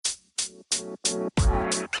All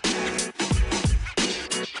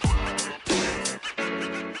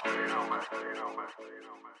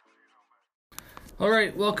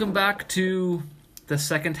right, welcome back to the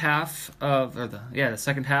second half of the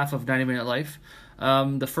second half of 90 Minute Life.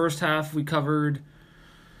 The first half we covered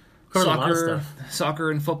a lot of stuff.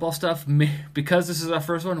 soccer and football stuff. Because this is our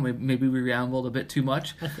first one, maybe we rambled a bit too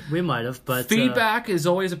much. We might have, but feedback is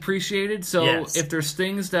always appreciated. So yes. If there's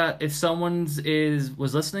things that if someone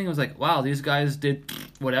was listening, was like, "Wow, these guys did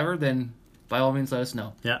whatever," then by all means let us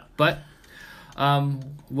know. Yeah. But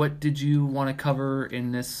what did you want to cover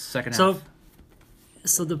in this second half?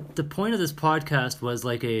 So the point of this podcast was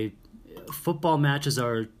like football matches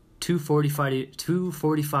are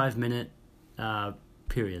 45 minute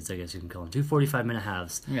periods, I guess you can call them 2 45-minute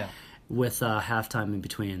halves. Yeah. With halftime in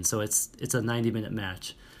between, so it's a 90-minute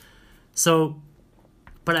match. So,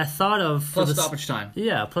 but I thought of plus stoppage time.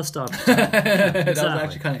 Yeah, plus stoppage time. Yeah, exactly. That was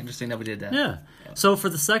actually kind of interesting that we did that. Yeah. So for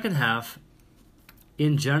the second half,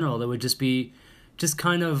 in general, there would just be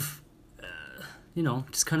kind of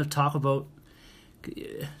talk about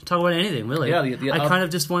anything, really. Yeah, I kind of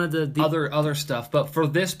just wanted the other stuff, but for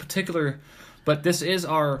this particular, this is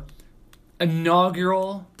our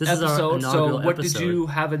inaugural episode. So what did you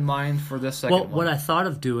have in mind for this second one? What I thought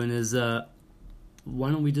of doing is, why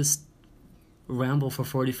don't we just ramble for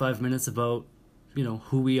 45 minutes about,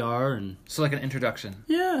 who we are and so like an introduction.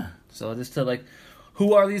 Yeah. So just to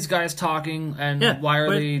who are these guys talking and why are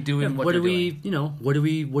they doing what they're doing? What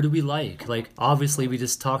do we like? Like, obviously we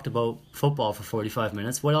just talked about football for 45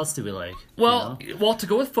 minutes. What else do we like? Well, to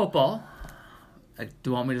go with football, do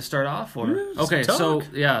you want me to start off or okay? Talk.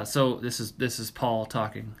 So this is Paul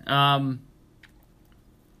talking. I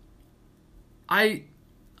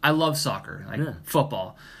love soccer,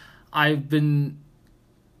 football. I've been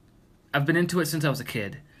into it since I was a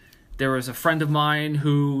kid. There was a friend of mine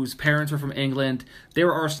whose parents were from England. They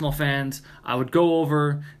were Arsenal fans. I would go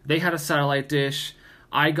over. They had a satellite dish.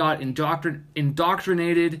 I got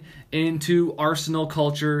indoctrinated into Arsenal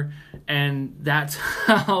culture, and that's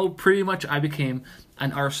how pretty much I became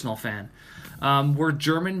an Arsenal fan. We're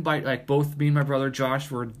German by both me and my brother Josh.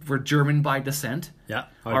 We're German by descent. Yeah,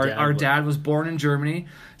 our dad was born in Germany,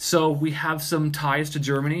 so we have some ties to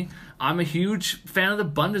Germany. I'm a huge fan of the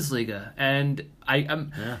Bundesliga, and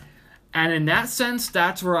And in that sense,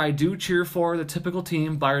 that's where I do cheer for the typical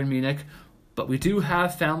team, Bayern Munich. But we do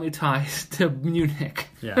have family ties to Munich.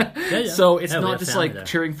 Yeah. So it's not just there.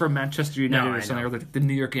 cheering for Manchester United or something, or the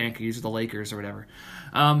New York Yankees or the Lakers or whatever.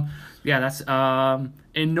 That's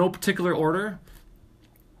in no particular order.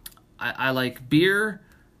 I like beer,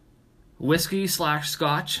 whiskey /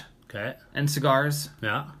 scotch, and cigars.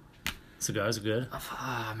 Yeah. Cigars are good.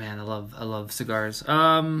 Oh man, I love cigars.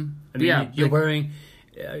 You're wearing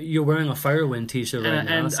a Firewind t-shirt right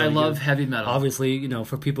now. And so I love heavy metal. Obviously,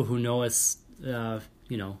 for people who know us, in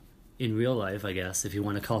real life, I guess, if you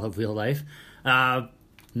want to call it real life,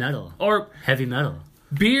 metal. Or heavy metal.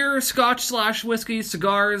 Beer, scotch / whiskey,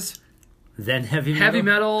 cigars. Then heavy metal. Heavy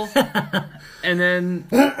metal. And then...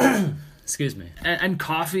 Excuse me. And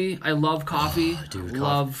coffee. I love coffee. Oh, dude,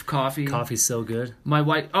 love coffee. Coffee's so good. My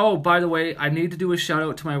wife... Oh, by the way, I need to do a shout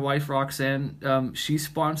out to my wife, Roxanne. She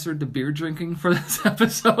sponsored the beer drinking for this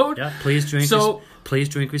episode. Yeah, please drink. Please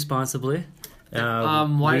drink responsibly.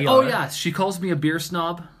 Why? Oh, yeah. She calls me a beer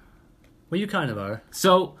snob. Well, you kind of are.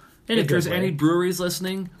 So, if there's any breweries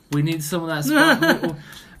listening, we need some of that spot.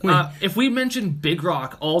 If we mention Big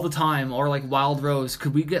Rock all the time, or Wild Rose,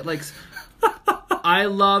 could we get I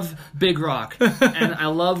love Big Rock, and I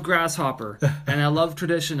love Grasshopper, and I love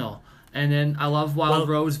Traditional, and then I love Wild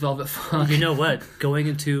Rose, Velvet Funk. You know what? Going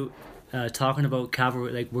into talking about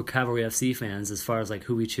Cavalry, we're Cavalry FC fans as far as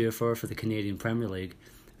who we cheer for the Canadian Premier League.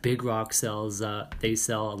 Big Rock sells. They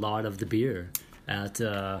sell a lot of the beer at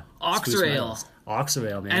Oxer Ale. Oxer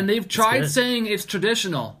Ale, man, and they've tried saying it's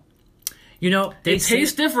traditional. They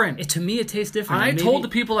taste different. To me, it tastes different. I told the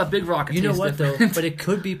people at Big Rock it tastes different. You know what, though? But it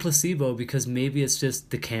could be placebo because maybe it's just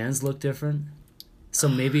the cans look different. So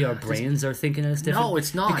maybe our brains are thinking it's different. No,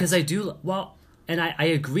 it's not. Because I do... Well, and I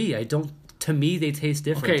agree. I don't... To me, they taste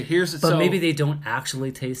different. Okay, But maybe they don't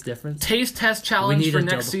actually taste different. Taste test challenge for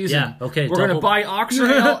next season. Yeah, okay. We're going to buy Oxer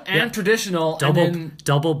Ale and Traditional.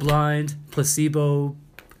 Double blind,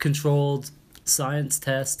 placebo-controlled science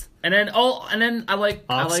test. And then I like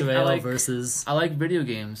versus I like video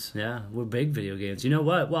games. Yeah, we're big video games. You know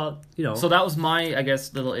what? Well, So that was my, I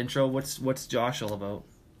guess, little intro. What's Josh all about?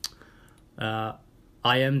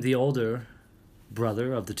 I am the older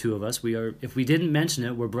brother of the two of us. We are. If we didn't mention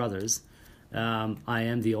it, we're brothers. I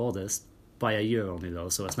am the oldest by a year only, though.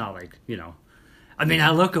 So it's not I mean,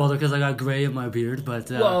 I look older because I got gray in my beard,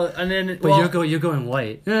 but you're going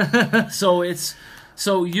white.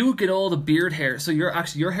 So you get all the beard hair. So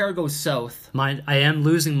your hair goes south. I am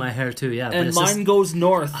losing my hair too. Yeah, and mine goes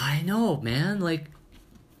north. I know, man. Like,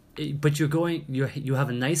 but you have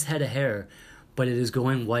a nice head of hair, but it is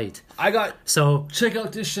going white. So check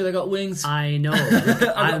out this shit. I got wings. I know.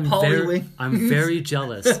 I'm very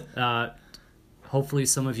jealous. Hopefully,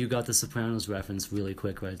 some of you got the Sopranos reference really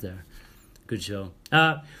quick right there. Good show.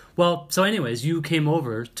 Well, so anyways, you came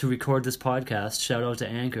over to record this podcast. Shout out to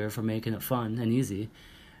Anchor for making it fun and easy.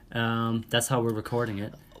 That's how we're recording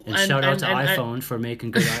it. And shout out to iPhone for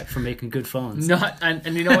making good phones.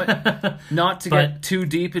 And you know what? Not to get too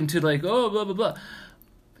deep into like blah blah blah.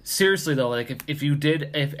 Seriously though, like if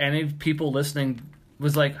any people listening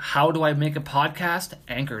was like, how do I make a podcast?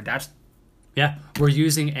 Anchor. We're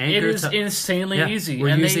using Anchor. It is insanely easy.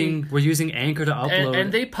 We're using Anchor to upload,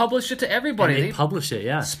 and they publish it to everybody. They publish it,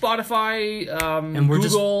 Spotify,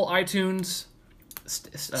 Google, iTunes,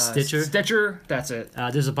 Stitcher. That's it.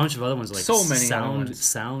 There's a bunch of other ones like so many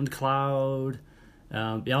SoundCloud.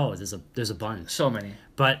 There's a bunch. So many.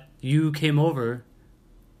 But you came over.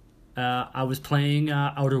 I was playing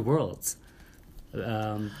Outer Worlds. New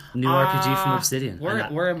RPG from Obsidian.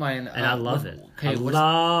 Where am I? And I love it. Okay, I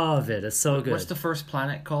love it. It's so good. What's the first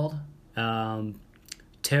planet called?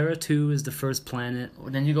 Terra 2 is the first planet.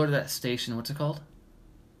 Then you go to that station. What's it called?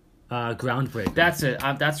 Groundbreaker. That's it.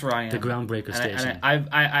 That's where I am. The Groundbreaker station.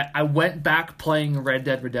 I went back playing Red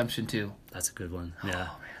Dead Redemption 2. That's a good one. Yeah.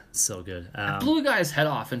 Oh, man. So good. I blew a guy's head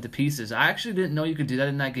off into pieces. I actually didn't know you could do that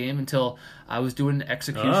in that game until I was doing an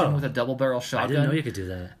execution with a double barrel shotgun. I didn't know you could do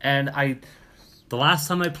that. And the last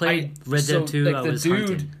time I played Red Dead 2, I was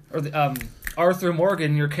hunting. Or Arthur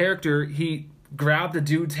Morgan, your character, he grabbed a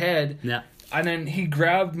dude's head. Yeah. And then he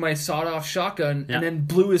grabbed my sawed-off shotgun and then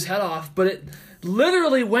blew his head off. But it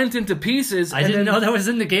literally went into pieces. I didn't know that was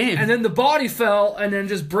in the game. And then the body fell, and then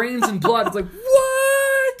just brains and blood. It's like,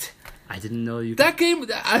 what? I didn't know you. That game.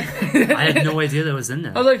 I had no idea that was in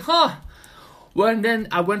there. I was like, huh. Well, and then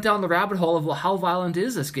I went down the rabbit hole of, well, how violent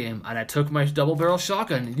is this game? And I took my double-barrel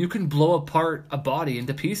shotgun. You can blow apart a body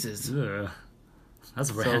into pieces. Ugh.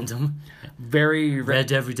 That's random. Very Red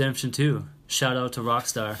Dead Redemption 2. Shout out to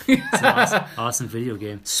Rockstar. It's an awesome video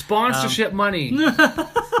game. Sponsorship money.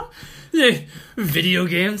 Video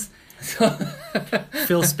games.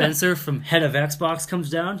 Phil Spencer from head of Xbox comes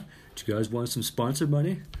down. Do you guys want some sponsor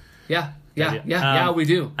money? Yeah, we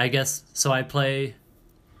do. I guess. So I play...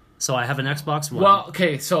 So I have an Xbox One. Well,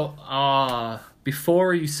 okay, so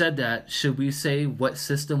before you said that, should we say what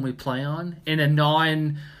system we play on in a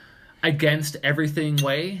non-against everything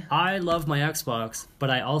way? I love my Xbox,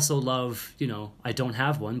 but I also love, I don't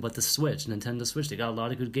have one, but the Switch, Nintendo Switch, they got a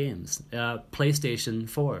lot of good games. PlayStation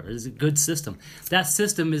 4 is a good system. That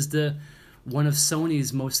system is one of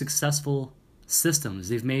Sony's most successful systems.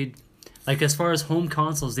 They've made, as far as home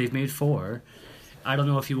consoles, they've made 4. I don't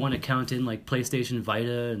know if you want to count in PlayStation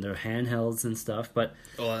Vita and their handhelds and stuff, but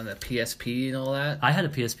and the PSP and all that. I had a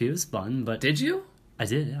PSP. It was fun, but did you? I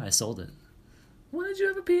did. Yeah, I sold it. When did you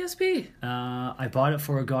have a PSP? I bought it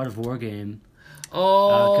for a God of War game.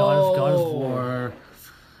 Oh, God of War.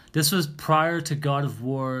 This was prior to God of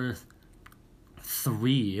War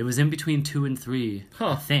 3. It was in between 2 and 3,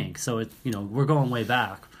 I think. So we're going way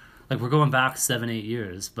back. We're going back 7-8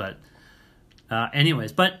 years. But,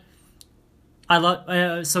 anyways, I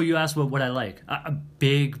love. So you asked what I like. A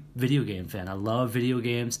big video game fan. I love video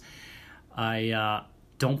games. I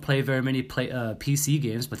don't play very many PC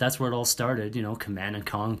games, but that's where it all started. Command and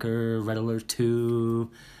Conquer, Red Alert 2,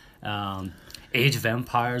 Age of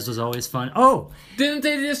Empires was always fun. Oh, didn't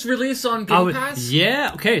they just release on Game Pass?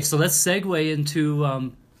 Yeah. Okay, so let's segue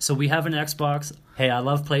into. So we have an Xbox. Hey, I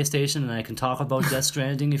love PlayStation, and I can talk about Death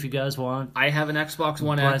Stranding if you guys want. I have an Xbox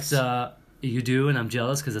One X. You do, and I'm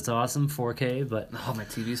jealous because it's awesome, 4K. But my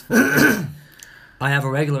TV's 4K. I have a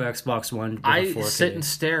regular Xbox One. I sit and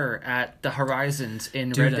stare at the horizons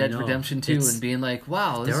in Red Dead Redemption 2 and being like,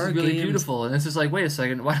 "Wow, this is really beautiful." And it's just like, wait a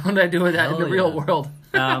second, why don't I do that in the real world?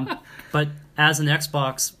 But as an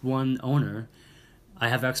Xbox One owner, I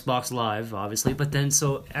have Xbox Live, obviously. But then,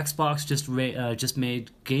 so Xbox just made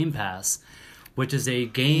Game Pass, which is a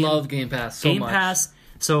game. Love Game Pass so much. Game Pass.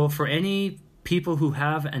 So for any people who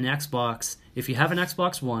have an Xbox, if you have an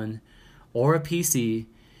Xbox One or a PC,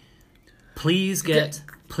 please get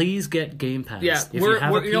Game Pass. Yeah, if you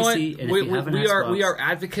have a PC and if you have an Xbox, we are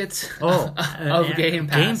advocates of Game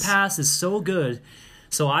Pass. Game Pass is so good.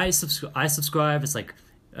 So I subscribe. It's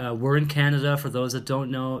we're in Canada. For those that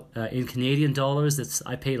don't know, in Canadian dollars,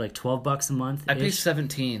 I pay $12 a month. I pay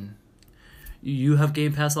 $17. You have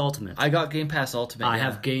Game Pass Ultimate. I got Game Pass Ultimate. I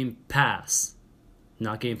have Game Pass,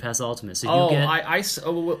 not Game Pass Ultimate. So you get,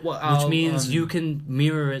 which means you can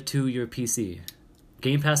mirror it to your PC.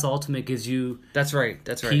 Game Pass Ultimate gives you That's right.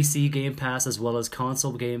 PC Game Pass as well as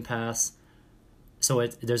console Game Pass. So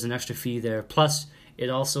there's an extra fee there. Plus, it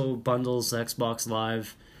also bundles Xbox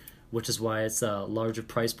Live, which is why it's a larger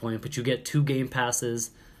price point. But you get 2 Game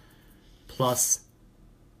Passes plus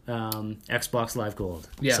Xbox Live Gold.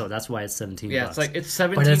 Yeah. So that's why it's $17. Yeah, it's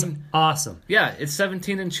 17. But it's awesome. Yeah, it's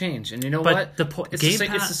 17 and change. And you know what? It's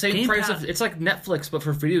the same price of it's like Netflix but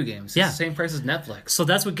for video games. It's the same price as Netflix. So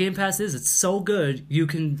that's what Game Pass is. It's so good.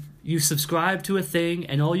 You subscribe to a thing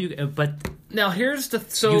and now here's the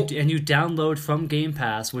you download from Game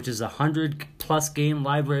Pass, which is 100+ game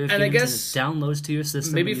library of games, I guess and it downloads to your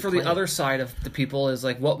system. Maybe for the other side of the people is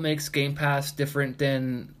like what makes Game Pass different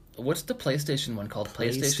than what's the PlayStation one called?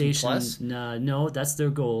 PlayStation Plus? No, that's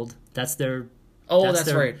their Gold. That's their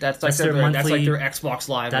right. That's like their monthly. That's like their Xbox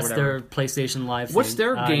Live. That's or whatever. their PlayStation Live. What's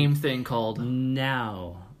their game thing called?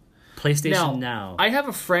 PlayStation Now. I have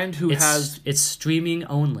a friend who it's streaming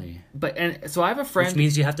only. So I have a friend, which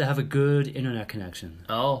means you have to have a good internet connection.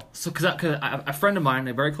 Oh, so because a friend of mine,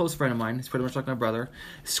 a very close friend of mine, he's pretty much like my brother.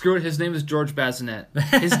 Screw it, his name is George Bazinet.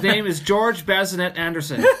 His name is George Bazinet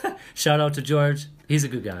Anderson. Shout out to George. He's a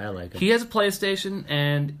good guy. I like him. He has a PlayStation,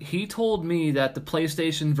 and he told me that the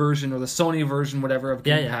PlayStation version or the Sony version, whatever, of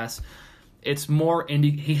Game Pass, it's more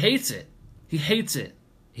indie. He hates it.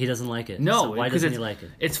 He doesn't like it. No, so why doesn't he like it?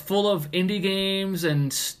 It's full of indie games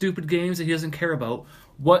and stupid games that he doesn't care about.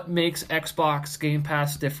 What makes Xbox Game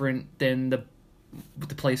Pass different than the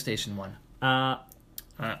PlayStation one? And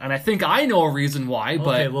I think I know a reason why.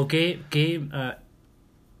 Okay, well,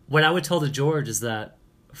 what I would tell the George is that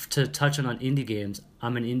to touch on indie games,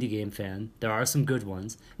 I'm an indie game fan. There are some good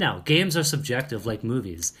ones. Now, games are subjective like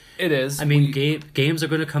movies. It is. I mean, games are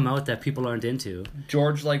going to come out that people aren't into.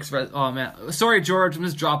 George likes... oh, man. Sorry, George. I'm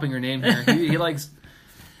just dropping your name here. He likes...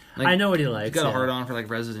 I know what he likes. He's got a hard on for like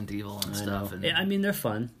Resident Evil and stuff. And I mean, they're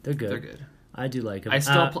fun. They're good. They're good. I do like them. I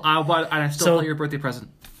still play your birthday present.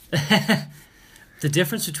 The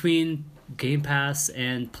difference between Game Pass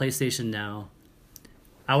and PlayStation Now...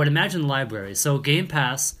 I would imagine libraries. So Game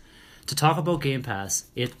Pass, to talk about Game Pass,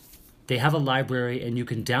 they have a library and you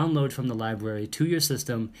can download from the library to your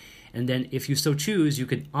system, and then if you so choose, you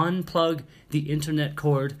can unplug the internet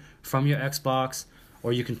cord from your Xbox,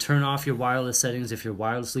 or you can turn off your wireless settings if you're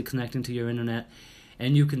wirelessly connecting to your internet,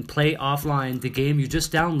 and you can play offline the game you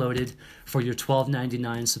just downloaded for your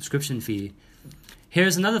 $12.99 subscription fee.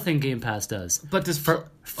 Here's another thing Game Pass does. But this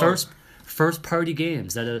first party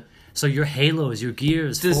games that are... So your Halos, your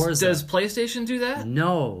Gears, Forza. Does PlayStation do that?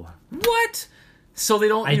 No. What? So they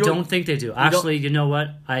don't... I don't think they do. Actually, you know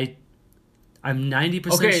what? I'm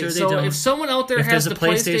 90% sure they don't. So if someone out there has the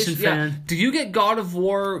PlayStation fan... do you get God of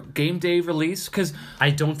War game day release? Because I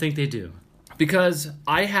don't think they do. Because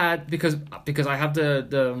I have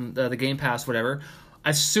the Game Pass, whatever.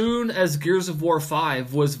 As soon as Gears of War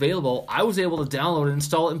 5 was available, I was able to download it,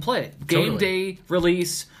 install it, and play it. Game day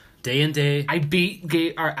release... Day and day. I beat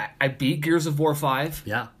Gears of War 5.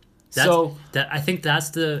 Yeah. I think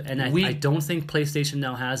that's I don't think PlayStation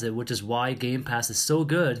Now has it, which is why Game Pass is so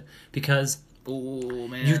good, because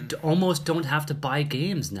you almost don't have to buy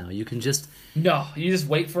games now. You can just... No, you just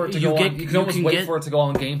wait for it to go on. You can almost wait for it to go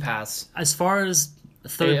on Game Pass. As far as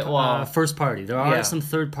first party, there are some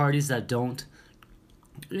third parties that don't...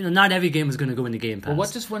 not every game is going to go into Game Pass. Well,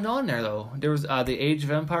 what just went on there, though? There was the Age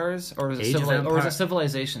of Empires, or was it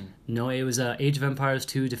Civilization? No, it was Age of Empires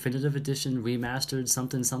 2 Definitive Edition, remastered,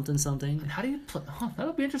 something. How do you play? That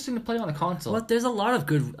would be interesting to play on a console. Well, there's a lot of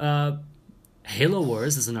good... Halo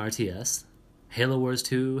Wars is an RTS. Halo Wars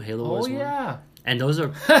 2, Halo Wars 1. Oh, yeah. And those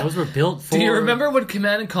were built for... Do you remember when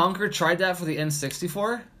Command & Conquer tried that for the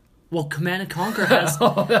N64? Well, Command & Conquer has...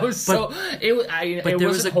 that was so... It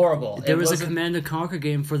wasn't horrible. There was a Command & Conquer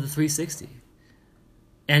game for the 360.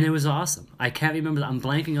 And it was awesome. I can't remember... I'm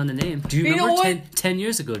blanking on the name. Do you remember 10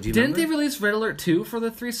 years ago? Didn't they release Red Alert 2 for the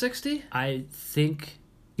 360? I think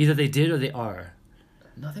either they did or they are.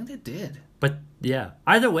 No, I think they did. But, yeah.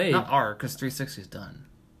 Either way... Not are, because 360 is done.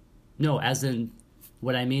 No, as in...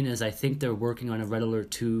 What I mean is I think they're working on a Red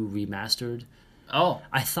Alert 2 remastered... Oh.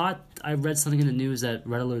 I thought I read something in the news that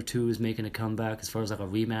Red Alert 2 is making a comeback as far as like a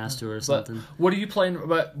remaster or something. What are you playing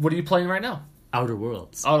right now? Outer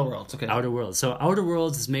Worlds. Okay. Outer Worlds. So Outer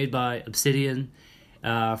Worlds is made by Obsidian.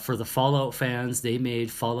 For the Fallout fans, they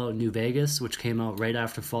made Fallout New Vegas, which came out right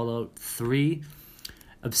after Fallout 3.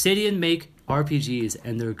 Obsidian make RPGs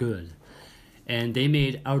and they're good. And they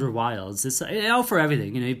made Outer Wilds. It's out for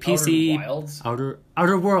everything, PC. Outer Wilds?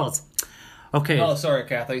 Outer Worlds. Okay. Oh, sorry,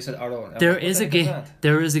 Kat. I thought you said Outer Worlds. There is a game.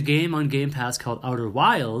 There is a game on Game Pass called Outer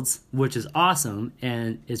Wilds, which is awesome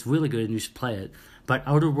and it's really good, and you should play it. But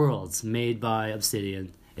Outer Worlds, made by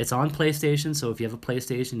Obsidian, it's on PlayStation. So if you have a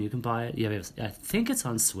PlayStation, you can buy it. I think it's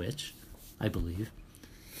on Switch, I believe.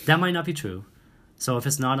 That might not be true. So if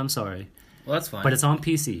it's not, I'm sorry. Well, that's fine. But it's on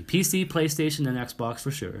PC, PlayStation, and Xbox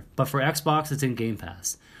for sure. But for Xbox, it's in Game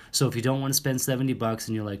Pass. So if you don't want to spend $70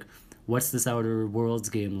 and you're like, "What's this Outer Worlds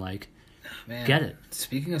game like?" Man, get it.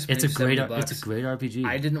 Speaking of it's a great $70, it's a great RPG.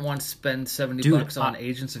 I didn't want to spend $70 on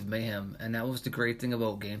Agents of Mayhem, and that was the great thing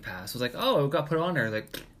about Game Pass. It was like, oh, it got put on there.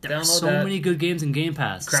 Like, there are download so that. many good games in Game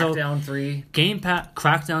Pass. Crackdown 3.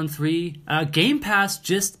 Crackdown 3. Game Pass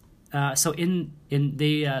just so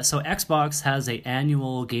Xbox has a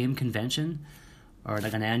annual game convention, or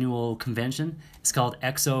like an annual convention. It's called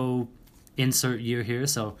XO insert year here.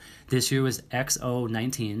 So this year was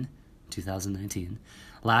XO19, 2019.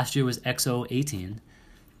 Last year was XO18.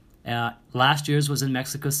 Last year's was in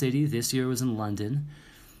Mexico City. This year was in London.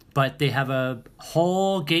 But they have a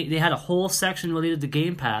whole They had a whole section related to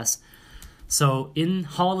Game Pass. So in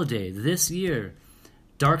holiday this year,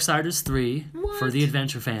 Darksiders 3 for the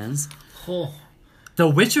adventure fans. Oh. The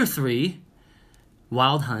Witcher 3,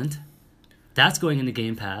 Wild Hunt. That's going into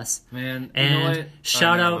Game Pass. Man, you and know what?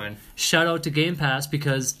 Shout out to Game Pass,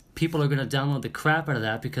 because people are going to download the crap out of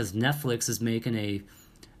that, because Netflix is making a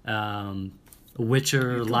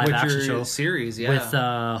Witcher live action show series, with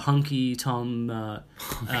hunky Tom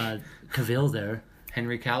Cavill there.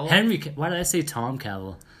 Henry Cavill. Why did I say Tom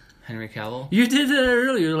Cavill? Henry Cavill. You did that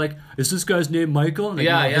earlier. You're like, is this guy's name Michael? Like,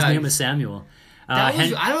 no, his name is Samuel.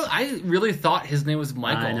 I really thought his name was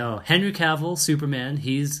Michael. I know. Henry Cavill, Superman.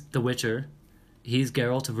 He's the Witcher. He's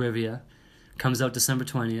Geralt of Rivia. Comes out December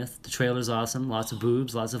 20th. The trailer's awesome. Lots of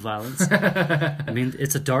boobs, lots of violence. I mean,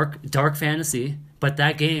 it's a dark fantasy. But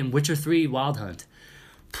that game, Witcher 3 Wild Hunt,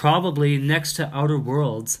 probably next to Outer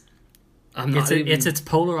Worlds, it's its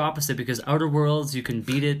polar opposite, because Outer Worlds, you can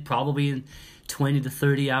beat it probably in 20 to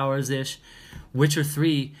 30 hours-ish. Witcher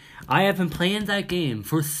 3, I have been playing that game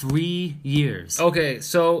for 3 years. Okay,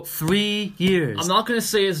 so 3 years. I'm not going to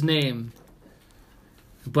say his name,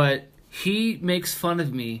 but he makes fun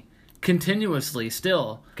of me continuously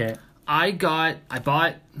still. Okay. I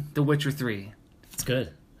bought The Witcher 3. It's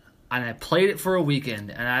good. And I played it for a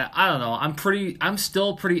weekend, and I don't know, I'm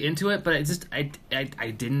still pretty into it, but I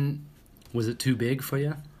didn't. Was it too big for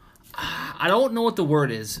you? I don't know what the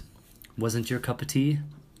word is. Wasn't your cup of tea?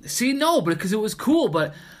 See, no, because it was cool,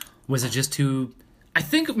 but was it just too? I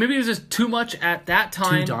think maybe it was just too much at that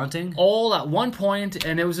time. Too daunting? All at one point,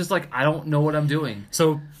 and it was just like, I don't know what I'm doing.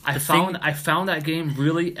 So I found that game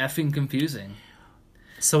really effing confusing.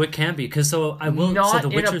 So it can be, because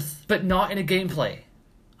but not in a gameplay.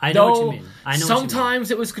 I know what you mean. Sometimes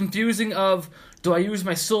it was confusing of, do I use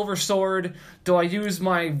my silver sword? Do I use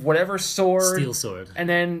my whatever sword? Steel sword. And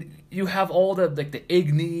then you have all the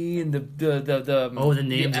Igni and the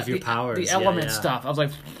names of your powers. The element stuff. I was like,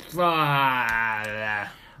 I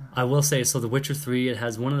will say, so The Witcher 3, it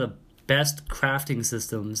has one of the best crafting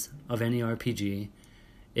systems of any RPG.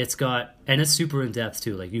 It's got, and it's super in depth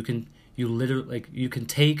too. Like you can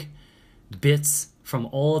take bits from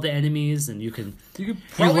all the enemies, and you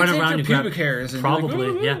run around and grab hairs and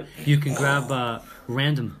probably you can grab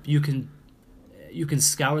random. You can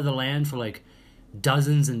scour the land for like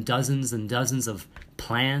dozens and dozens and dozens of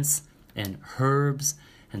plants and herbs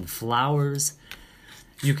and flowers.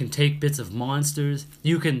 You can take bits of monsters.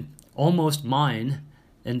 You can almost mine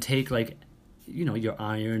and take your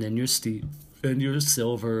iron and your steel and your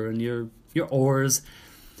silver and your ores,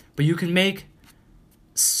 but you can make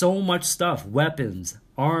so much stuff: weapons,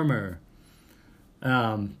 armor,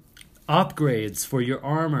 upgrades for your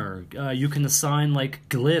armor. You can assign like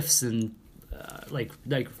glyphs and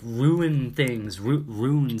like ruin things,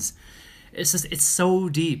 runes. It's so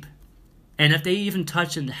deep. And if they even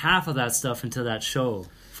touch in half of that stuff into that show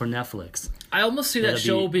for Netflix, I almost see that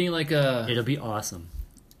show being like it'll be awesome.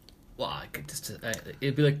 Well,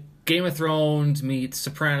 it'd be like Game of Thrones meets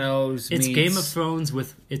Sopranos. It's Game of Thrones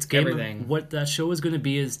with everything. What that show is going to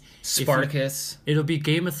be is Spartacus. It'll be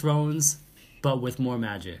Game of Thrones, but with more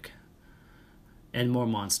magic and more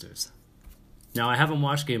monsters. Now, I haven't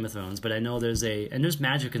watched Game of Thrones, but I know there's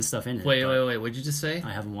magic and stuff in it. Wait. What'd you just say?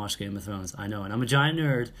 I haven't watched Game of Thrones. I know, and I'm a giant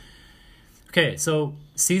nerd. Okay, so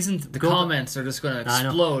the comments are just going to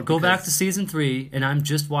explode. Go back to season 3, and I'm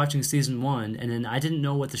just watching season 1, and then I didn't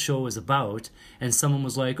know what the show was about, and someone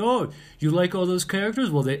was like, "Oh, you like all those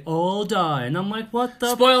characters? Well, they all die," and I'm like, "What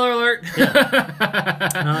the?" Spoiler alert!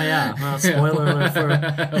 Yeah. Oh yeah, well, spoiler alert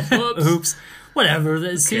for oops.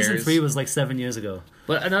 Whatever. Season cares? 3 was like 7 years ago.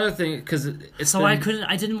 But another thing, because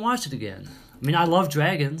I didn't watch it again. I mean, I love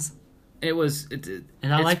dragons. And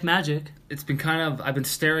I like magic. It's been I've been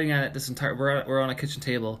staring at it this entire. We're on a kitchen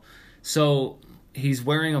table, so he's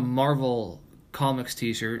wearing a Marvel Comics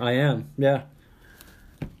T-shirt. I am, yeah.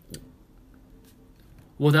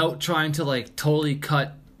 Without trying to like totally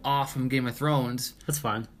cut off from Game of Thrones. That's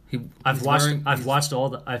fine. I've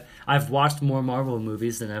watched more Marvel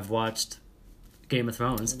movies than I've watched Game of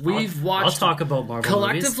Thrones. I'll talk about Marvel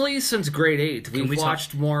collectively movies. Since grade 8. We've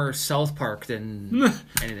watched more South Park than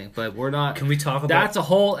anything, but we're not. Can we talk about? That's a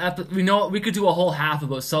whole we know we could do a whole half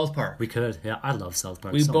about South Park. We could. Yeah, I love South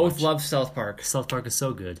Park. We both love South Park. South Park is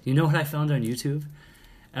so good. You know what I found on YouTube?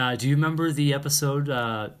 Do you remember the episode?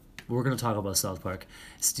 We're going to talk about South Park.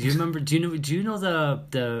 Do you remember? Do you know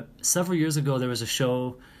the several years ago there was a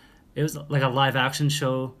show? It was like a live action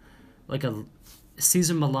show, like a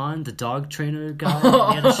Caesar Milan, the dog trainer guy.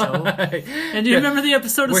 He had a show. And do you remember the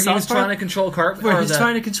episode of where South he was Park? trying to control carpet? Where he's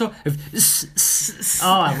trying to control.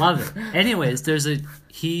 Oh, I love it. Anyways,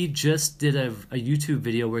 he just did a YouTube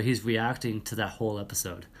video where he's reacting to that whole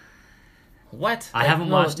episode. What? I haven't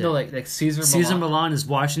watched it. No, like Caesar Milan. Caesar Milan is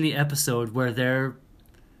watching the episode where they're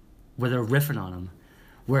riffing on him.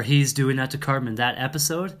 Where he's doing that to Cartman. That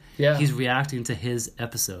episode, he's reacting to his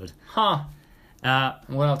episode. Huh.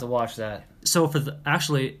 We'll have to watch that. So to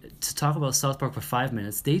talk about South Park for 5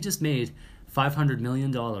 minutes, they just made $500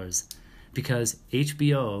 million because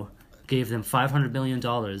HBO gave them $500 million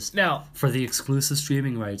for the exclusive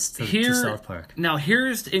streaming rights to South Park. Now,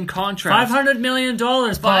 here's in contrast. $500 million, Paul.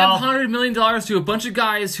 $500 million to a bunch of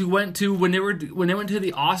guys who went to when they went to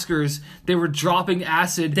the Oscars, they were dropping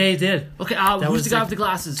acid. They did. Okay, who's the guy with the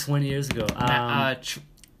glasses? 20 years ago.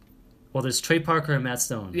 Well, there's Trey Parker and Matt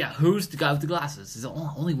Stone. Yeah, who's the guy with the glasses? Is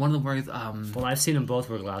only one of them wearing? Well, I've seen them both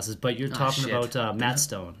wear glasses, but you're talking about Matt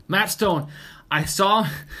Stone. Matt Stone. I saw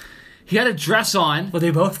he had a dress on. Well,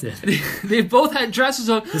 they both did. They both had dresses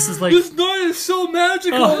on. This night is so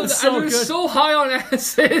magical. Oh, it's so good. So high on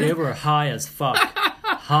acid. They were high as fuck.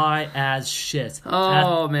 High as shit.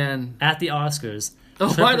 Oh, man. At the Oscars.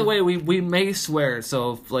 Oh, by the way, we may swear,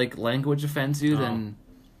 so if like language offends you, then...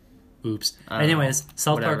 Oops. Anyways,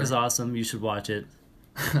 South Park is awesome. You should watch it.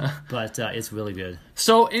 But it's really good.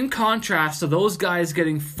 So, in contrast to those guys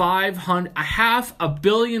getting $500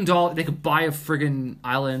 million, they could buy a friggin'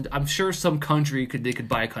 island. I'm sure some country they could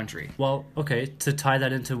buy a country. Well, okay, to tie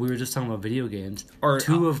that into, we were just talking about video games. Or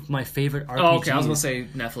two of my favorite RPGs. Oh, okay, I was gonna say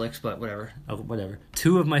Netflix, but whatever. Oh, whatever.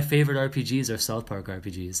 Two of my favorite RPGs are South Park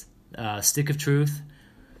RPGs. Stick of Truth,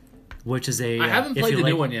 which is a... I haven't played the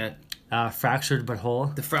new one yet. Fractured But Whole.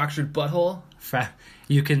 The Fractured Butthole?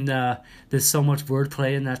 You can... there's so much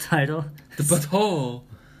wordplay in that title. The butthole.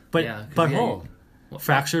 Butthole.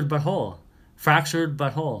 Fractured But Whole. Fractured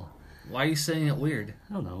But Whole. Why are you saying it weird?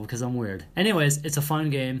 I don't know, because I'm weird. Anyways, it's a fun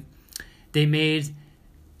game. They made...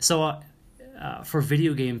 So, for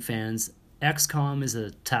video game fans, XCOM is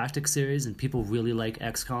a tactic series, and people really like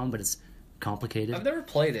XCOM, but it's complicated. I've never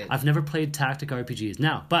played it. I've never played tactic RPGs.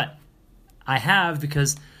 Now, but I have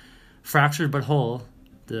because Fractured But Whole,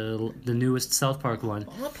 the newest South Park one.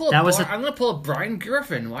 I'm gonna pull up Brian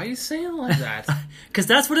Griffin. Why are you saying it like that? Because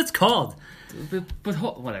that's what it's called. But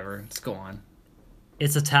whatever. Let's go on.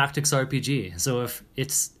 It's a tactics RPG. So if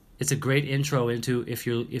it's a great intro into if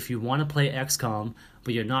you want to play XCOM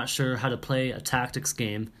but you're not sure how to play a tactics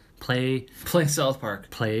game, play South Park.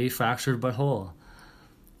 Play Fractured But Whole.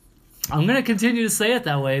 I'm gonna continue to say it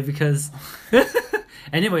that way because.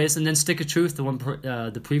 Anyways, and then Stick of Truth,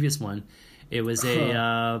 the previous one, it was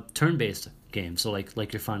a turn-based game, so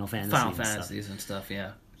like your Final Fantasies and stuff,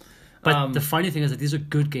 yeah. But the funny thing is that these are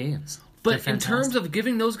good games. But in terms of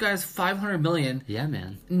giving those guys $500 million, yeah,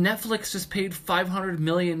 man, Netflix just paid $500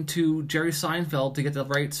 million to Jerry Seinfeld to get the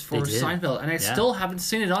rights for Seinfeld, and I still haven't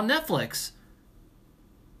seen it on Netflix.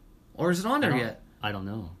 Or is it on there yet? I don't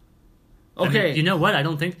know. Okay, I mean, you know what? I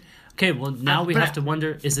don't think. Okay, well, now we have to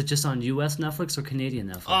wonder, is it just on U.S. Netflix or Canadian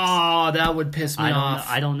Netflix? Oh, that would piss me off.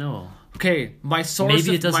 I don't know. Okay, my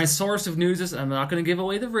source of news is, I'm not going to give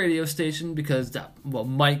away the radio station because that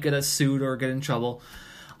might get us sued or get in trouble.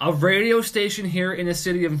 A radio station here in the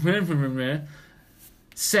city of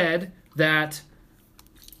said that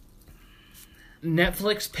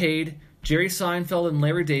Netflix paid Jerry Seinfeld and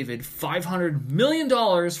Larry David $500 million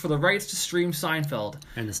for the rights to stream Seinfeld.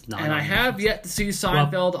 And it's not. And I have yet to see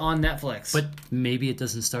Seinfeld on Netflix. But maybe it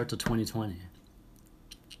doesn't start till 2020.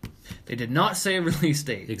 They did not say a release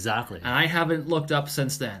date. Exactly. And I haven't looked up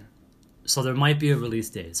since then. So there might be a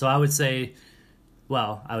release date. So I would say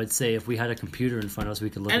if we had a computer in front of us,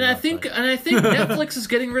 we could look it up. And I think Netflix is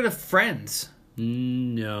getting rid of Friends.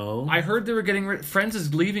 No. I heard they were getting rid. Friends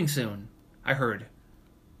is leaving soon. I heard.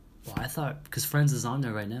 Well, I thought because Friends is on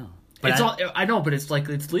there right now. But I know, but it's like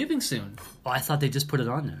it's leaving soon. I thought they just put it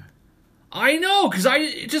on there. I know, because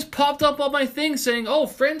it just popped up on my thing saying, "Oh,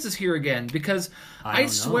 Friends is here again." Because I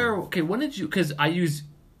swear, okay, when did you? Because I use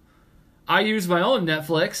my own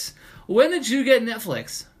Netflix. When did you get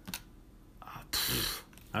Netflix?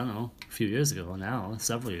 I don't know, a few years ago now,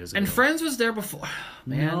 several years ago. And Friends was there before.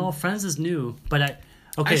 Man, no, Friends is new, but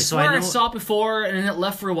I saw it before, and then it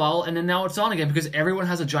left for a while, and then now it's on again because everyone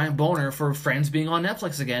has a giant boner for Friends being on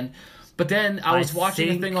Netflix again. But then I was watching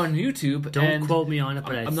a thing on YouTube. Don't quote me on it,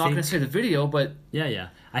 but I'm not going to say the video, but yeah.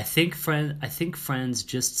 I think Friends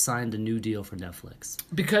just signed a new deal for Netflix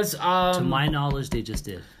because to my knowledge they just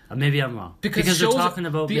did. Maybe I'm wrong because they're talking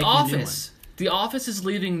about The Office. The Office is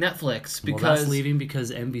leaving Netflix because that's leaving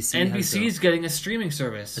because NBC is getting a streaming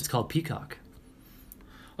service. It's called Peacock.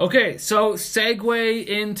 Okay, so segue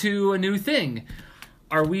into a new thing.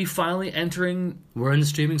 Are we finally entering... We're in the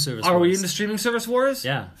streaming service wars. Are we in the streaming service wars?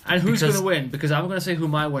 Yeah. And who's going to win? Because I'm going to say who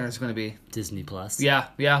my winner is going to be. Disney Plus. Yeah.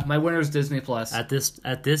 My winner is Disney Plus.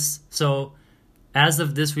 So as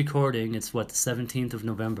of this recording, it's the 17th of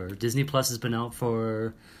November. Disney Plus has been out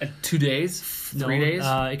for... 2 days? 3 days?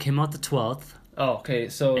 It came out the 12th. Oh, okay.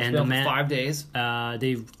 So it's been out for 5 days.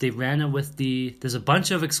 They ran it with there's a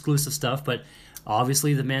bunch of exclusive stuff, but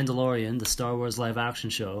obviously The Mandalorian, the Star Wars live action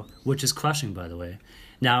show, which is crushing, by the way.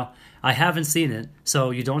 Now, I haven't seen it,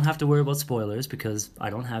 so you don't have to worry about spoilers because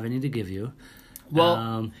I don't have any to give you.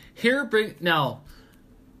 Well, now,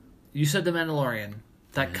 you said The Mandalorian.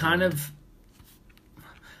 That kind of...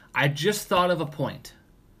 I just thought of a point.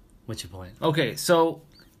 What's your point? Okay, so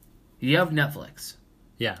you have Netflix.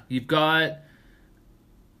 Yeah. You've got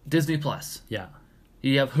Disney Plus. Yeah.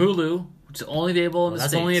 You have Hulu, which is only available in the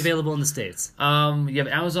States. That's only available in the States. You have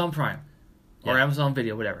Amazon Prime. Or Amazon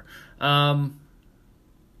Video, whatever.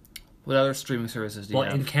 What other streaming services do you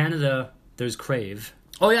have? In Canada, there's Crave.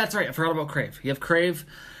 Oh, yeah, that's right. I forgot about Crave. You have Crave.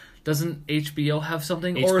 Doesn't HBO have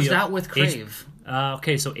something? Or is that with Crave?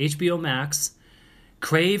 Okay, so HBO Max.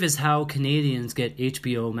 Crave is how Canadians get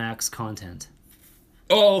HBO Max content.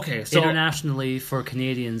 Oh, okay. So internationally, for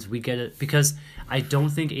Canadians, we get it because I don't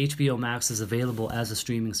think HBO Max is available as a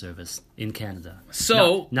streaming service in Canada.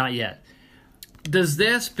 So not yet. Does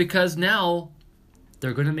this because now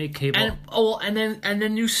they're going to make cable? And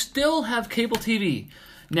then you still have cable TV.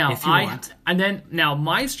 Now if you want. And then now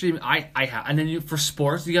my stream I have, and then for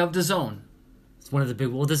sports you have DAZN. It's one of the big.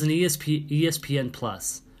 Well, there's an ESPN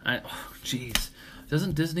Plus. Jeez.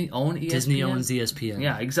 Doesn't Disney own ESPN? Disney owns ESPN.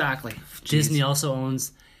 Yeah, exactly. Jeez. Disney also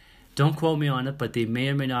owns, don't quote me on it, but they may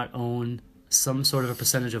or may not own some sort of a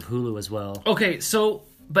percentage of Hulu as well. Okay,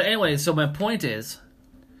 but anyway, so my point is,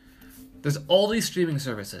 there's all these streaming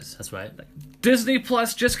services. That's right. Disney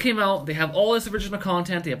Plus just came out. They have all this original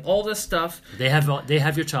content. They have all this stuff. They have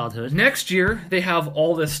your childhood. Next year, they have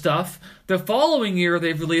all this stuff. The following year,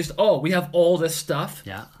 they've released, we have all this stuff.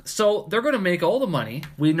 Yeah. So they're going to make all the money.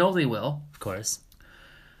 We know they will. Of course.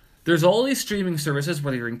 There's all these streaming services,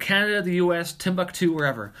 whether you're in Canada, the US, Timbuktu,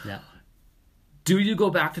 wherever. Yeah. Do you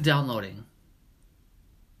go back to downloading?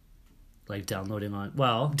 Like downloading on...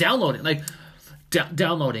 Downloading. Like,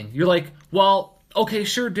 downloading. You're like, okay,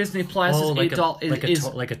 sure, Disney Plus is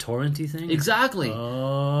 $8. Like a torrenty thing? Exactly.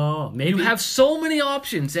 Oh, maybe. You have so many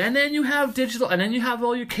options, and then you have digital, and then you have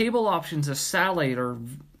all your cable options, a satellite or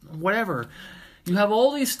whatever. You have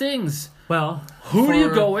all these things. Well, who do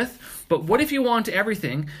you go with? But what if you want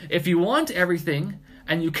everything? If you want everything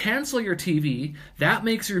and you cancel your TV, that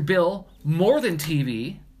makes your bill more than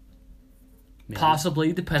TV. Maybe.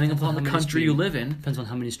 Possibly, depending upon the country you live in. Depends on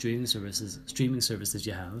how many streaming services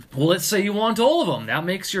you have. Well, let's say you want all of them. That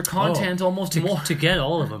makes your content almost more. To get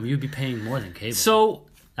all of them, you'd be paying more than cable. So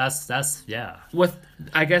that's yeah. With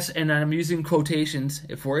I guess, and I'm using quotations.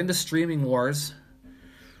 If we're into streaming wars.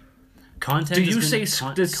 Content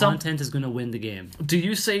is going to win the game. Do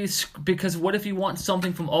you say, because what if you want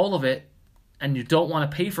something from all of it and you don't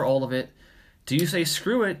want to pay for all of it? Do you say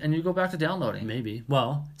screw it and you go back to downloading? Maybe.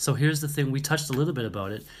 Well, so here's the thing. We touched a little bit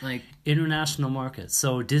about it. Like international markets.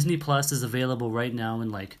 So Disney Plus is available right now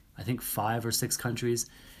in I think 5 or 6 countries.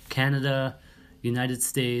 Canada, United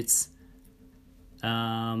States,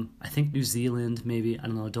 I think New Zealand maybe. I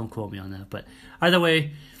don't know. Don't quote me on that. But either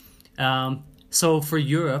way, so for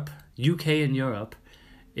Europe... UK and Europe,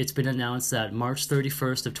 it's been announced that March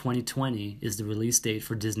 31st of 2020 is the release date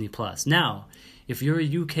for Disney Plus. Now, if you're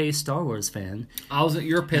a UK Star Wars fan,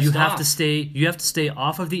 you're pissed you off. You have to stay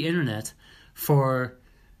off of the internet for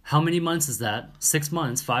how many months is that? 6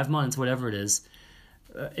 months, 5 months, whatever it is.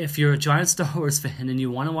 if you're a giant Star Wars fan and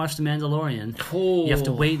you want to watch The Mandalorian, you have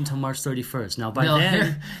to wait until March 31st. Now, by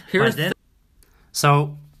then...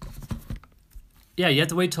 So, yeah, you have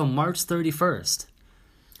to wait till March 31st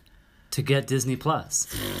to get Disney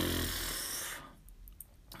Plus.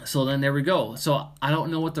 So then there we go. So I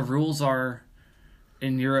don't know what the rules are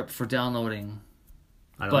in Europe for downloading.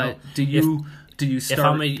 I don't know. Do you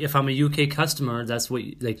start... If I'm a UK customer, that's what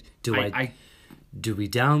do we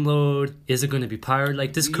download? Is it going to be pirated?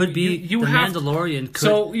 Like, this could be Mandalorian.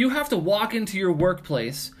 So you have to walk into your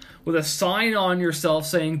workplace with a sign on yourself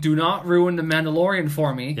saying, "Do not ruin the Mandalorian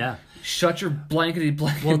for me." Yeah. Shut your blankety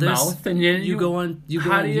mouth. And you go on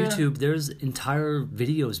YouTube. There's entire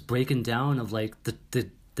videos breaking down of like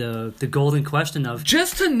the golden question of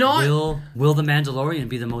just to not will the Mandalorian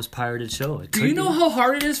be the most pirated show? Do you know how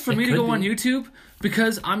hard it is for me to go on YouTube?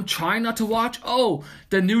 Because I'm trying not to watch,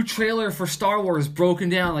 the new trailer for Star Wars broken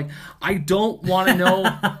down. Like, I don't want to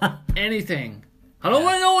know anything. I don't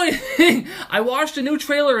want to know anything. I watched a new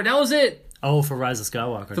trailer and that was it. Oh, for Rise of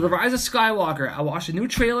Skywalker. For the Rise of Skywalker. I watched a new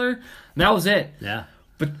trailer and that was it. Yeah.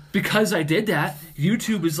 But because I did that,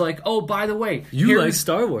 YouTube is like, oh, by the way, you like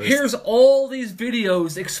Star Wars. Here's all these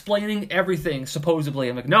videos explaining everything, supposedly.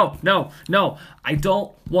 I'm like, no. I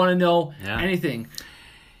don't want to know anything.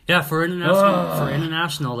 Yeah, for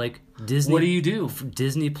international, like Disney. What do you do?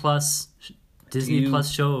 Disney Plus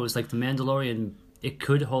shows like The Mandalorian. It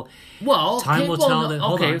could hold. Well, time will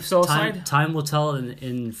tell. Time will tell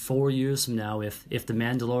in 4 years from now if The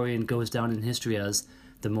Mandalorian goes down in history as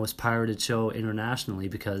the most pirated show internationally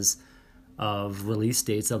because of release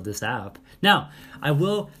dates of this app. Now, I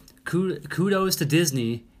will kudos to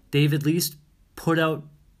Disney. They've at least put out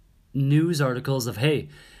news articles of, hey,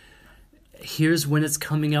 here's when it's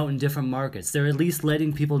coming out in different markets. They're at least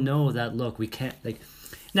letting people know that, look, we can't, like...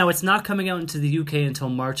 Now, it's not coming out into the UK until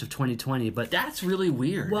March of 2020, but... That's really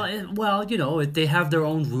weird. Well, you know, they have their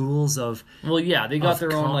own rules of... Well, yeah, they got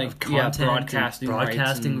their own, like, content,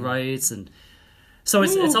 broadcasting rights, and... So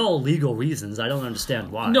it's all legal reasons. I don't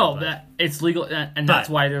understand why. No, that it's legal, and that's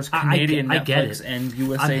why there's Canadian Netflix and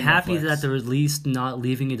USA I'm happy Netflix. that they're at least not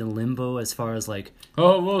leaving it in limbo as far as, like...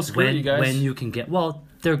 Oh, well, screw you guys. When you can get... Well,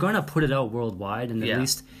 they're going to put it out worldwide, and at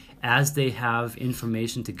least as they have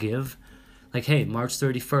information to give... Like, hey, March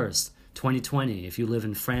 31st, 2020, if you live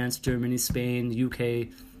in France, Germany, Spain, UK,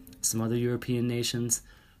 some other European nations,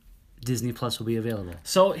 Disney Plus will be available.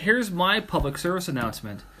 So here's my public service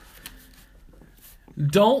announcement.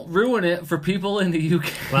 Don't ruin it for people in the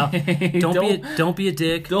UK. Well, don't be a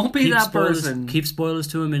dick. Don't be that person. Keep spoilers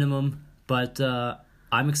to a minimum. But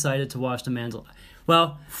I'm excited to watch The Mandalorian.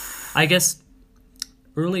 Well, I guess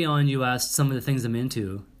early on you asked some of the things I'm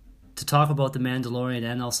into. To talk about The Mandalorian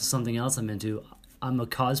and also something else I'm into, I'm a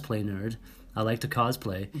cosplay nerd. I like to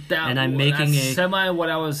cosplay, and I'm making what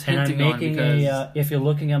I was hinting on. Because if you're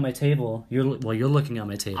looking at my table, you're looking at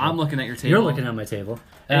my table. I'm looking at your table. You're looking at my table.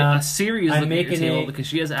 Siri is looking at your table because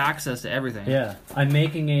she has access to everything. Yeah, I'm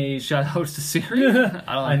making a shout out to Siri.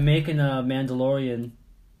 I'm making a Mandalorian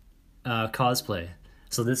cosplay.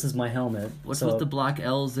 So this is my helmet. What's with the black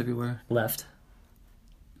L's everywhere? Left.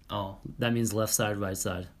 Oh, that means left side, right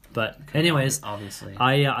side. But anyways, obviously,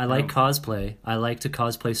 I like cosplay. I like to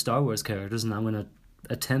cosplay Star Wars characters, and I'm going to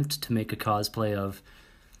attempt to make a cosplay of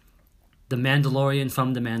the Mandalorian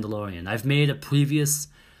from The Mandalorian. I've made a previous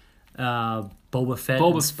Boba Fett.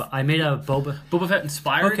 I made a Boba Fett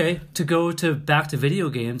inspired. Okay, to go back to video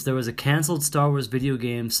games, there was a canceled Star Wars video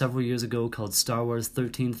game several years ago called Star Wars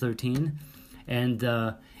 1313, and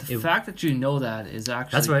the fact that you know that is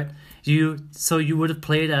actually that's right. You would have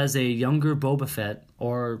played as a younger Boba Fett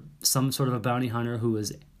or some sort of a bounty hunter who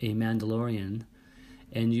was a Mandalorian,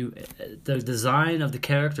 and the design of the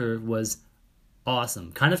character was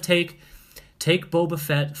awesome. Kind of take Boba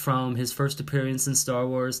Fett from his first appearance in Star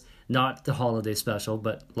Wars, not the holiday special,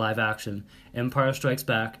 but live action, Empire Strikes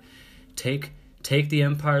Back. Take the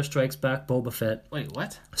Empire Strikes Back Boba Fett. Wait,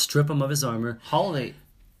 what? Strip him of his armor.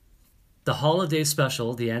 The holiday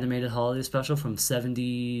special, the animated holiday special from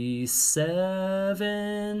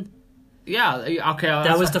 1977. Yeah, okay.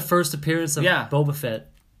 That was the first appearance of Boba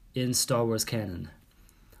Fett in Star Wars canon.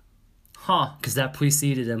 Huh. Because that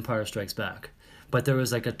preceded Empire Strikes Back. But there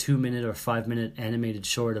was like a 2-minute or 5-minute animated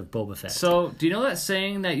short of Boba Fett. So, do you know that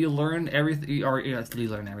saying that you learn everything, or you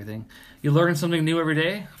learn everything? You learn something new every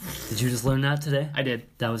day? Did you just learn that today? I did.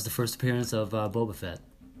 That was the first appearance of Boba Fett.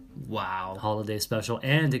 Wow. Holiday special.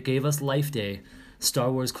 And it gave us Life Day.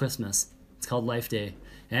 Star Wars Christmas. It's called Life Day.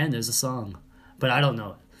 And there's a song. But I don't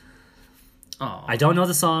know it. Oh. I don't know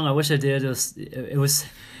the song. I wish I did. It was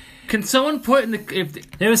Can someone put in the...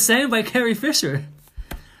 It was sang by Carrie Fisher.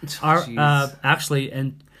 Actually,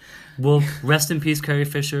 and well, rest in peace, Carrie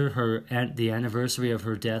Fisher. The anniversary of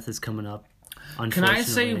her death is coming up. Can I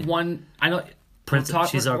say one? I know.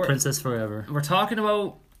 She's our princess forever. We're talking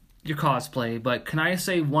about your cosplay, but can I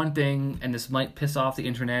say one thing, and this might piss off the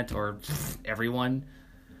internet or everyone?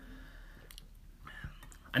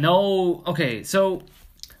 I know. Okay, so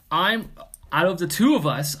I'm out of the two of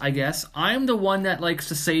us, I guess. I'm the one that likes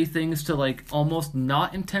to say things to like almost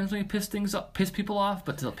not intentionally piss people off,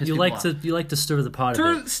 but to piss people off. You like to stir the pot.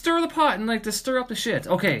 Stir the pot and like to stir up the shit.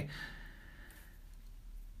 Okay.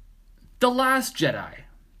 The Last Jedi.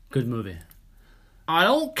 Good movie. I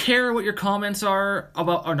don't care what your comments are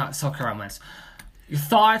about, or not comments. Your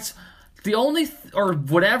thoughts, or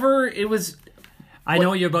whatever it was. I know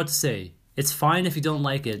what you're about to say. It's fine if you don't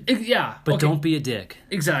like it. Yeah. But okay. Don't be a dick.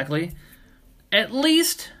 Exactly. At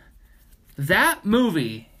least that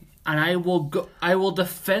movie, and I will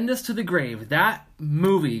defend this to the grave. That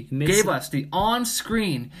movie gave us the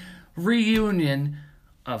on-screen reunion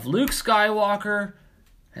of Luke Skywalker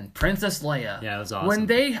and Princess Leia. Yeah, it was awesome. When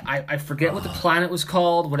I forget what the planet was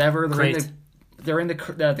called. Whatever. They're in the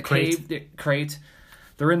cave crate.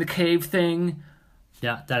 They're in the cave thing.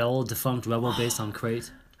 Yeah, that old defunct rebel based on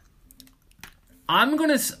Crate.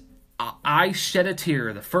 I shed a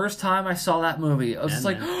tear the first time I saw that movie. I was just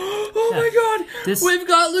like, oh my god, we've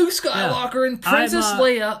got Luke Skywalker and Princess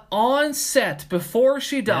Leia on set before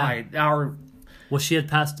she died. Yeah. She had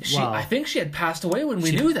passed. I think she had passed away when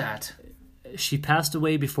we knew that. She passed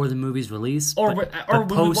away before the movie's release, or when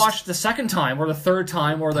we watched the second time, or the third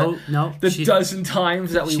time, or the dozen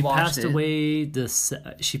times that we watched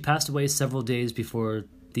it. She passed away several days before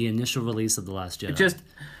the initial release of The Last Jedi.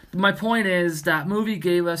 My point is that movie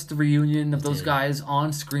gave us the reunion of those guys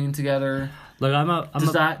on screen together. Look,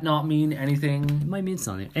 does that not mean anything? It might mean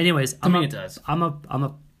something. Anyways, it does. I'm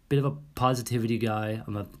a bit of a positivity guy.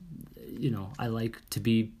 I like to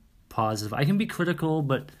be positive. I can be critical,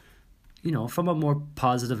 but from a more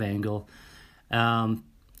positive angle. I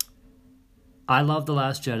love The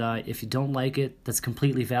Last Jedi. If you don't like it, that's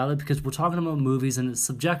completely valid because we're talking about movies and it's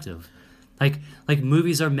subjective. Like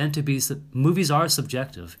movies are meant to be. Movies are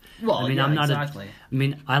subjective. Well, I'm not exactly.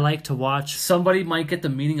 I like to watch. Somebody might get the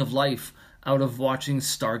meaning of life out of watching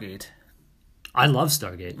Stargate. I love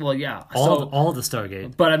Stargate. Well, yeah, all the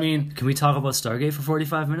Stargate. But can we talk about Stargate for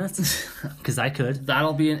 45 minutes? Because I could.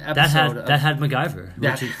 That'll be an episode. That had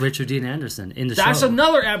MacGyver, Richard Dean Anderson in the show. That's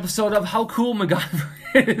another episode of how cool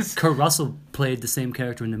MacGyver is. Kurt Russell played the same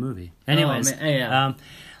character in the movie. Anyways,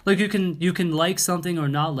 look, you can like something or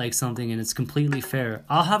not like something, and it's completely fair.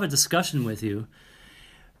 I'll have a discussion with you,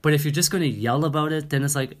 but if you're just going to yell about it, then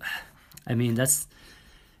it's like, that's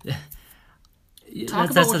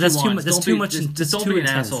too much. That's too much. Just don't be an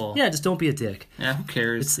asshole. Yeah, just don't be a dick. Yeah, who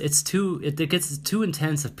cares? It gets too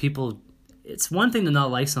intense if people. It's one thing to not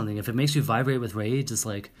like something. If it makes you vibrate with rage, it's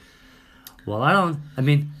like, well, I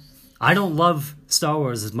don't love Star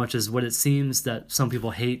Wars as much as what it seems that some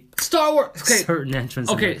people hate Star Wars. Okay. Certain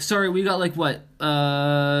entrants. Okay, sorry, we got like what?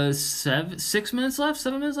 7 minutes left?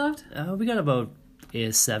 7 minutes left? We got about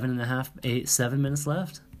 7 minutes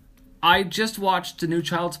left. I just watched the new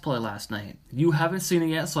Child's Play last night. You haven't seen it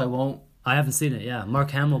yet, so I won't. I haven't seen it, yeah. Mark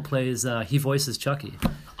Hamill plays, he voices Chucky.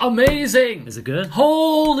 Amazing! Is it good?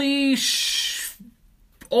 Holy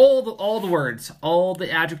all the words, all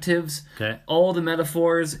the adjectives, all the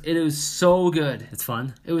metaphors. It was so good. It's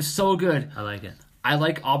fun. It was so good. I like it. I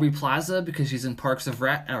like Aubrey Plaza because she's in Parks and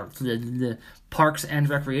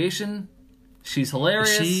Recreation. She's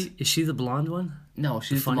hilarious. Is she the blonde one? No,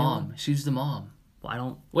 she's the mom. One? She's the mom. Well, I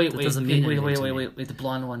don't. Wait. The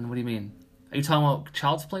blonde one. What do you mean? Are you talking about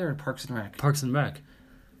Child's Play or Parks and Rec? Parks and Rec.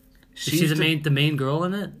 She's the main girl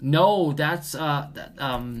in it? No, that's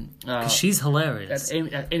she's hilarious. That's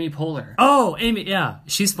Amy Poehler. Oh, Amy, yeah,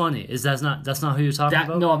 she's funny. That's not who you're talking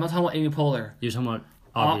about? No, I'm not talking about Amy Poehler. You're talking about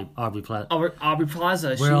Aubrey Plaza. Aubrey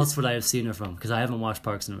Plaza. Where else would I have seen her from? Because I haven't watched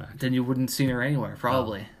Parks and Rec. Then you wouldn't have seen her anywhere,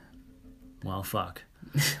 probably. Oh. Well, fuck.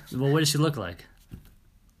 Well, what does she look like?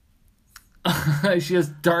 She has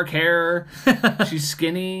dark hair. She's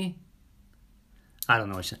skinny. I don't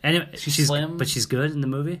know what anyway, she's slim, but she's good in the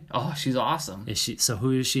movie. Oh, she's awesome. Is she? So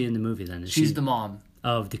who is she in the movie then? She's the mom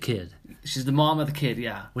of the kid. She's the mom of the kid.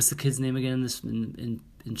 Yeah. What's the kid's name again?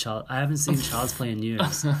 In Child. I haven't seen Child's Play in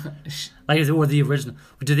years. Or the original.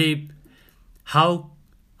 Do they? How?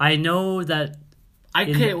 I know that. I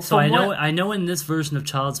know in this version of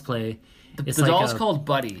Child's Play. The doll's called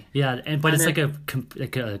Buddy. Yeah, but it's like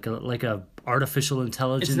a artificial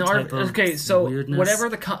intelligence type of weirdness. Whatever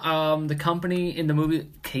the company in the movie,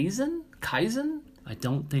 Kaizen? I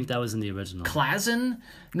don't think that was in the original. Klazen?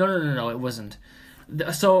 No, it wasn't.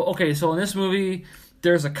 So in this movie,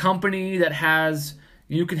 there's a company that has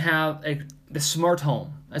you can have the smart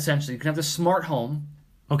home. Essentially, you can have the smart home.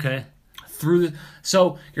 Okay.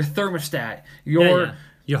 So your thermostat, your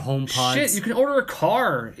home pods. Shit, you can order a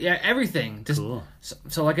car. Yeah, everything. Just, cool.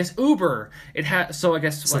 So I guess Uber. It has. So I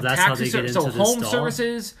guess so that's how they get into this home doll?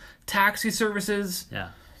 services, taxi services. Yeah.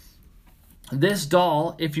 This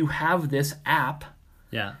doll, if you have this app,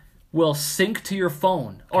 will sync to your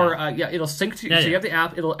phone, or it'll sync to. So you have the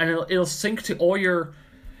app. It'll sync to all your.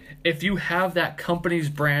 If you have that company's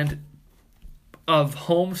brand of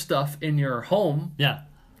home stuff in your home,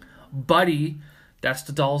 Buddy, that's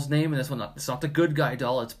the doll's name in this one. It's not the good guy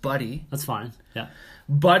doll. It's Buddy. That's fine. Yeah.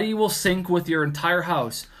 Buddy will sync with your entire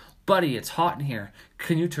house. Buddy, it's hot in here.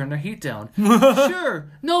 Can you turn the heat down? Sure,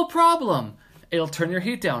 no problem. It'll turn your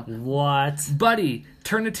heat down. What? Buddy,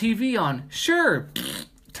 turn the TV on. Sure.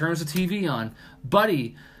 Turns the TV on.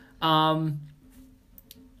 Buddy, I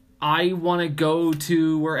want to go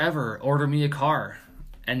to wherever. Order me a car.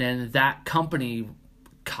 And then that company,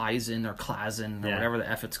 Kaizen or Klazen or whatever the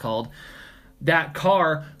F it's called, that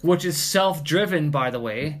car, which is self-driven, by the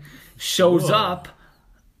way, shows up.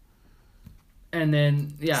 And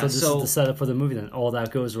then, So this is the setup for the movie then. All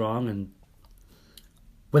that goes wrong, and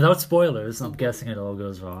without spoilers, I'm guessing it all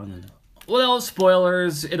goes wrong. And without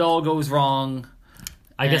spoilers, it all goes wrong.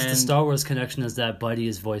 I guess the Star Wars connection is that Buddy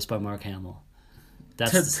is voiced by Mark Hamill.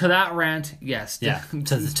 That's to that rant, yes. Yeah,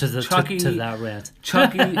 to that rant.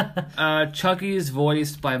 Chucky is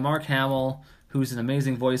voiced by Mark Hamill, who's an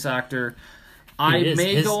amazing voice actor.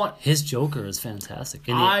 His Joker is fantastic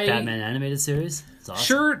in the Batman animated series. It's awesome.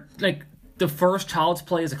 Sure, like the first Child's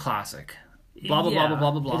Play is a classic. Blah blah blah blah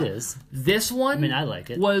blah blah blah. It is. This one, I like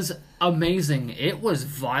it. Was amazing. It was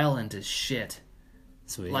violent as shit.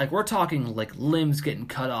 Sweet. Like we're talking like limbs getting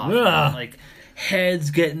cut off, and, like heads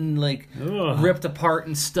getting like ripped apart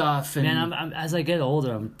and stuff. And man, I'm, as I get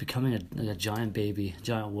older, I'm becoming a giant baby,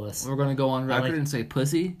 giant wuss. We're gonna go on record and say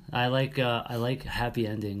pussy. I like happy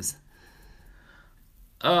endings.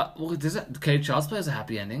 Well, Child's Play has a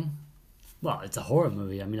happy ending. Well, it's a horror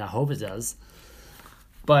movie. I mean, I hope it does.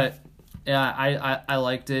 But yeah, I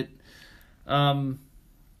liked it. Let's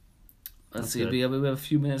see. Good. We have a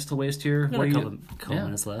few minutes to waste here. Got a couple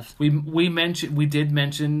minutes left. We did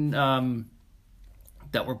mention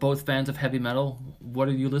that we're both fans of heavy metal. What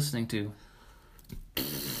are you listening to?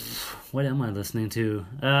 What am I listening to?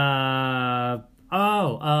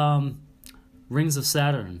 Rings of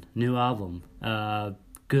Saturn, new album.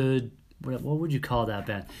 Good. What would you call that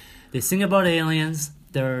band? They sing about aliens.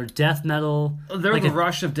 They're death metal. They're like the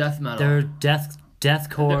Rush of death metal. They're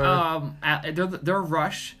deathcore. They're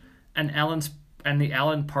Rush and the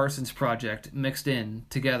Alan Parsons Project mixed in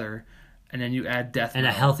together, and then you add death and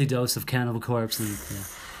metal. A healthy dose of Cannibal Corpse and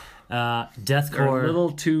deathcore. They're a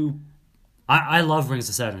little too. I love Rings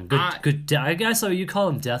of Saturn. Good. I guess so. You call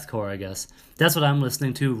them deathcore. I guess that's what I'm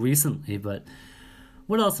listening to recently. But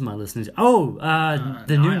what else am I listening to?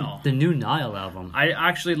 The new Nile album. I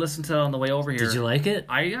actually listened to it on the way over here. Did you like it?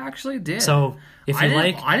 I actually did. So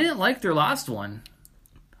I didn't like their last one.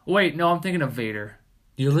 Wait, no, I'm thinking of Vader.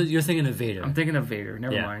 You're thinking of Vader. I'm thinking of Vader.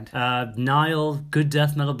 Never mind. Nile, good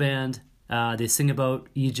death metal band. They sing about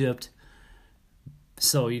Egypt.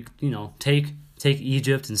 So you take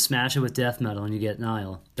Egypt and smash it with death metal, and you get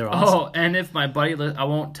Nile. They're awesome. Oh, and if my buddy, I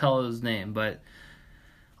won't tell his name, but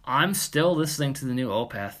I'm still listening to the new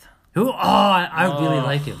Opeth. I really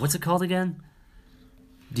like it. What's it called again?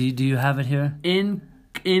 Do you have it here?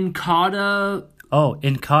 Incada. Oh,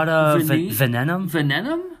 Incada Venenum.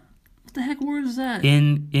 Venenum? What the heck word is that?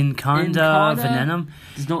 Incada Venenum.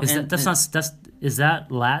 No, is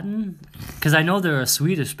that Latin? Because I know they're a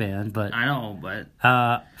Swedish band, but I know, but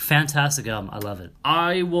fantastic album. I love it.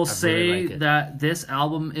 I will say that this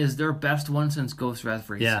album is their best one since Ghost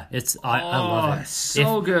Raspberries. Yeah, I love it.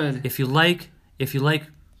 So good. If you like,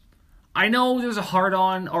 I know there's a hard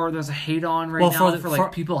on or there's a hate on now for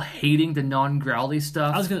people hating the non-growly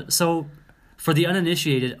stuff. For the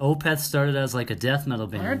uninitiated, Opeth started as like a death metal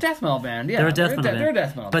band. They're a death metal band, yeah. They're a death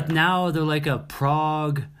metal band. But now they're like a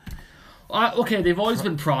prog. Okay, they've always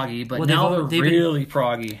been proggy, but now they're really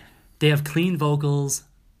proggy. They have clean vocals.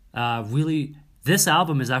 This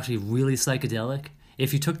album is actually really psychedelic.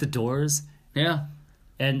 If you took the Doors,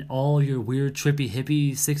 and all your weird trippy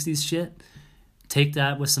hippie '60s shit, take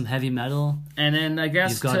that with some heavy metal, and then I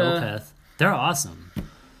guess you've got Opeth. They're awesome.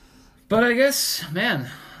 But I guess, man,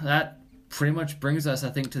 that pretty much brings us, I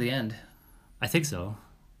think, to the end. I think so.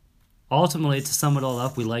 Ultimately, to sum it all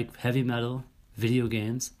up, we like heavy metal, video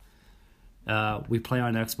games, We play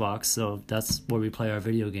on Xbox, so that's where we play our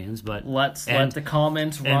video games. But let the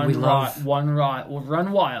comments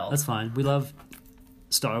run wild. That's fine. We love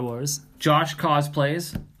Star Wars. Josh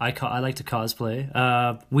cosplays. I like to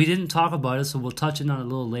cosplay. We didn't talk about it, so we'll touch on it a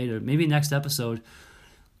little later. Maybe next episode,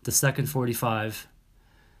 the second 45.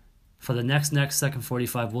 For the next second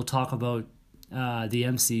 45, we'll talk about the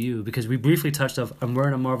MCU, because we briefly touched on. I'm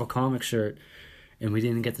wearing a Marvel comic shirt, and we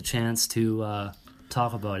didn't get the chance to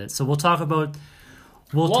talk about it. So we'll talk about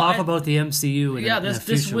the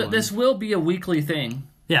MCU. This will be a weekly thing.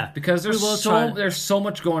 Yeah, because there's so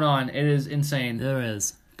much going on. It is insane. There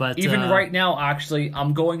is. But even right now, actually,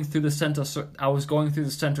 I'm going through the Center. I was going through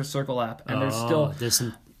the Center Circle app, and there's so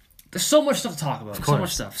much stuff to talk about. So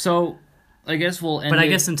much stuff. So I guess we'll end. But I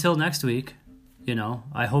guess until next week,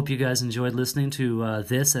 I hope you guys enjoyed listening to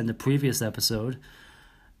this and the previous episode,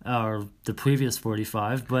 or the previous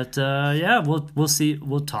 45. But we'll see.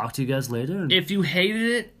 We'll talk to you guys later. If you hated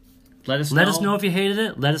it, let us know. Let us know if you hated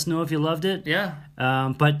it. Let us know if you loved it. Yeah.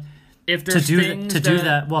 But if there's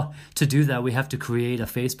to do that, we have to create a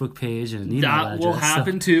Facebook page and an email address. That will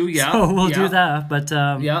happen too. Yeah. So we'll do that. But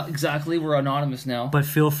yeah, exactly. We're anonymous now. But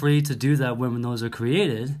feel free to do that when those are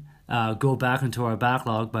created. Go back into our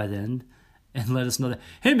backlog by then, and let us know that,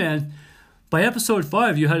 hey man, by episode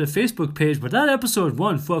 5 you had a Facebook page, but that episode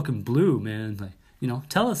 1 fucking blew, man. Like,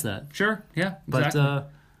 tell us that. Sure. Yeah. Exactly.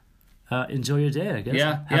 But enjoy your day, I guess.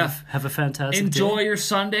 Yeah. Have a fantastic enjoy day. your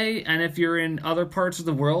Sunday, and if you're in other parts of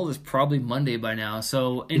the world, it's probably Monday by now.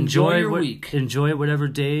 So enjoy your week. Enjoy whatever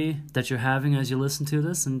day that you're having as you listen to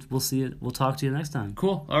this, and we'll talk to you next time.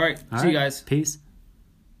 Cool. All right. See you guys. Peace.